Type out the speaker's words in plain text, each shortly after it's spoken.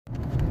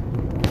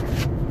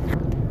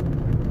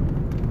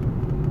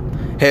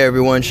Hey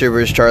everyone,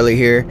 Shivers Charlie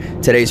here.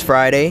 Today's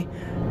Friday.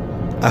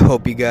 I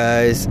hope you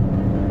guys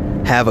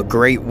have a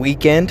great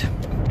weekend.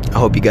 I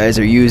hope you guys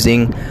are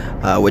using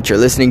what you're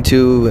listening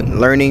to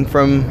and learning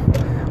from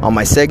all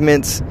my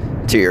segments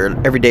to your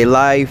everyday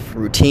life,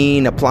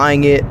 routine,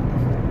 applying it.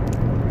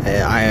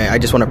 I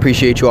just want to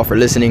appreciate you all for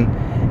listening.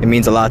 It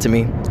means a lot to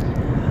me.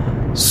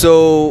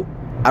 So,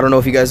 I don't know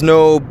if you guys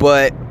know,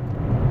 but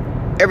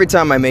every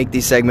time I make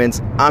these segments,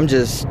 I'm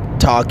just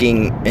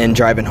talking and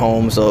driving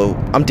home, so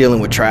I'm dealing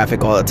with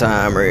traffic all the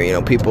time,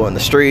 or people in the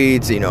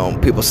streets,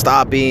 people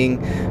stopping,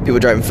 people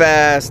driving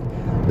fast,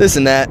 this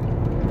and that.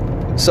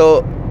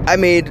 So I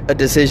made a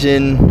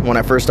decision when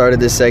I first started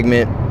this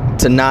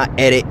segment to not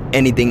edit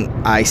anything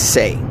I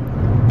say.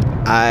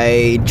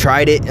 I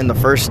tried it in the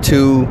first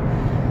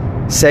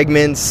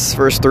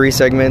three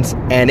segments,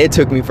 and it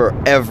took me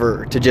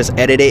forever to just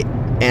edit it.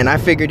 And I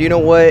figured, you know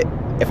what?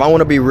 If I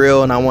want to be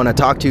real and I want to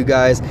talk to you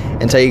guys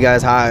and tell you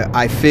guys how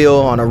I feel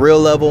on a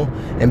real level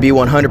and be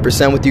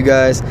 100% with you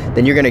guys,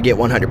 then you're going to get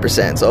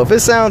 100%. So if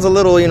it sounds a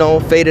little,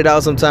 faded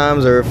out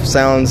sometimes, or if it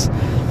sounds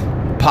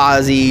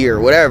pausey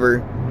or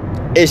whatever,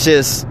 it's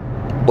just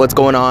what's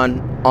going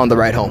on the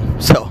ride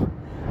home. So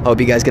I hope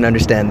you guys can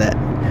understand that.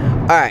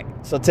 All right.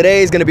 So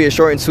today is going to be a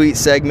short and sweet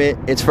segment.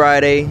 It's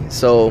Friday,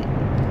 so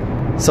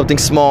something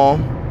small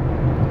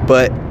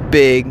but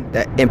big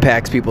that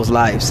impacts people's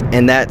lives,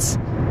 and that's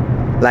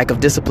lack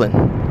of discipline.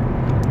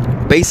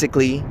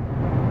 Basically,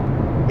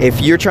 if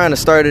you're trying to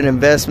start an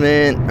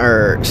investment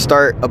or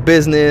start a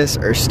business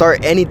or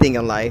start anything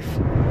in life,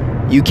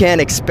 you can't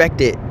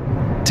expect it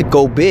to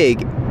go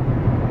big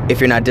if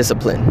you're not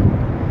disciplined.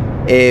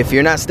 If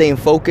you're not staying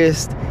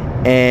focused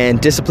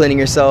and disciplining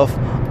yourself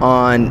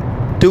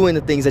on doing the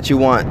things that you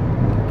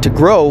want to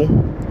grow,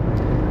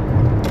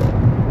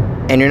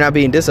 and you're not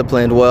being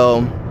disciplined,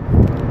 well,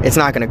 it's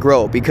not going to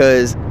grow,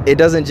 because it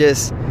doesn't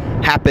just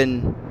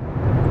happen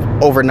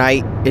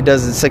overnight.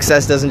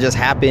 Success doesn't just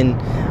happen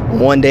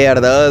one day out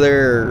of the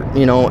other, or,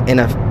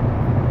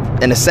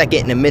 in a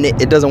second, in a minute.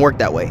 It doesn't work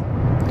that way.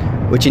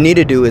 What you need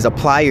to do is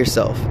apply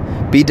yourself.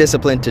 Be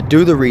disciplined to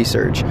do the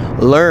research,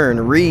 learn,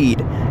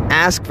 read,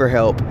 ask for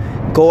help,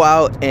 go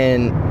out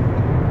and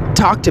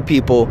talk to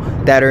people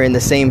that are in the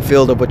same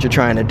field of what you're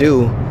trying to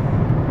do,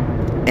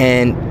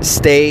 and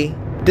stay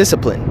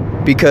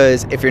disciplined.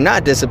 Because if you're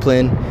not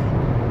disciplined,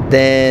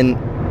 then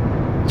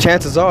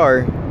chances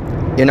are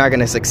you're not going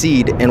to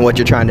succeed in what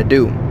you're trying to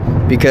do.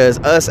 Because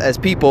us as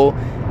people,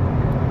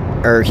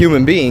 or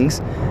human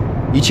beings,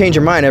 you change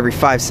your mind every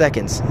 5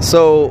 seconds.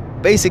 So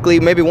basically,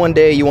 maybe one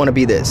day you want to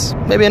be this,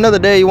 maybe another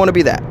day you want to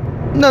be that,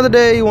 another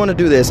day you want to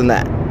do this and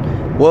that.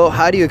 Well,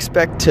 how do you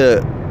expect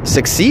to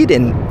succeed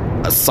in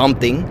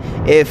something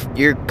if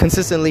you're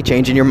consistently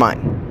changing your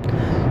mind?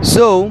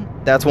 So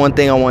that's one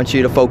thing I want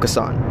you to focus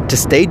on, to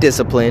stay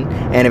disciplined.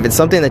 And if it's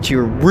something that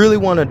you really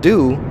want to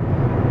do,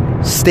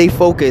 stay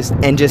focused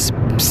and just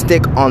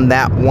stick on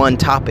that one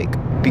topic,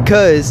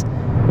 because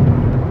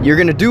you're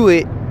going to do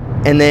it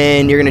and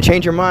then you're going to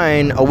change your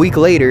mind a week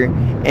later,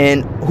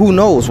 and who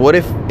knows, what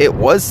if it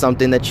was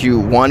something that you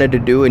wanted to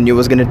do and you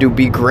was going to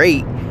be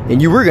great,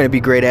 and you were going to be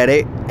great at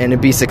it and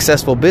it'd be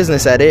successful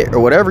business at it,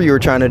 or whatever you were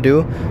trying to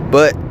do,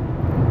 but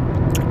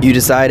you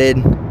decided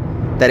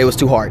that it was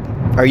too hard,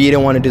 or you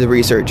didn't want to do the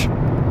research.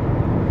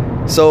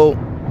 So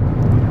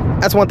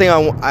that's one thing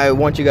I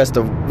want you guys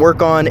to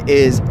work on,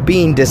 is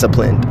being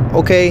disciplined.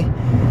 Okay?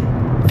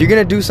 If you're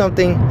going to do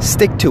something,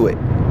 stick to it.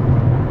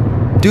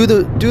 Do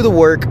the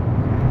work,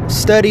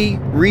 study,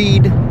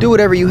 read, do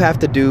whatever you have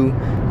to do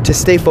to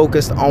stay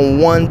focused on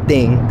one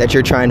thing that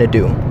you're trying to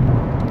do.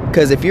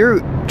 Because if you're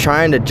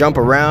trying to jump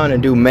around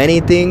and do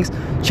many things,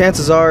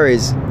 chances are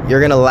is you're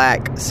going to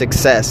lack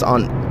success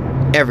on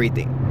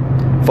everything.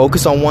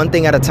 Focus on one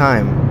thing at a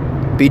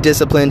time. Be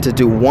disciplined to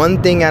do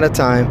one thing at a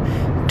time.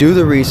 Do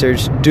the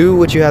research, do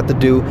what you have to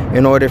do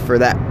in order for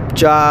that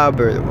job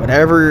or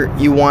whatever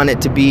you want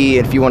it to be.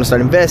 If you want to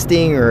start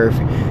investing, or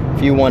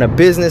if you want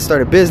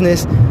start a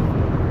business,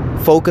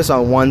 focus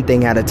on one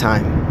thing at a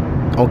time.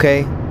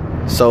 Okay?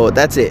 So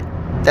that's it.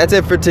 That's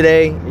it for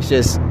today. It's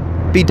just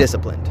be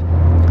disciplined.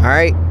 All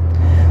right?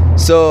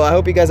 So I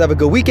hope you guys have a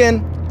good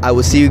weekend. I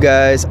will see you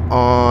guys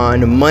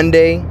on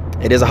Monday.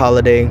 It is a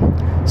holiday.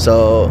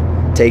 So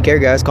take care,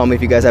 guys. Call me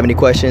if you guys have any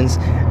questions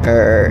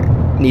or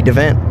need to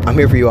vent. I'm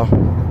here for you all.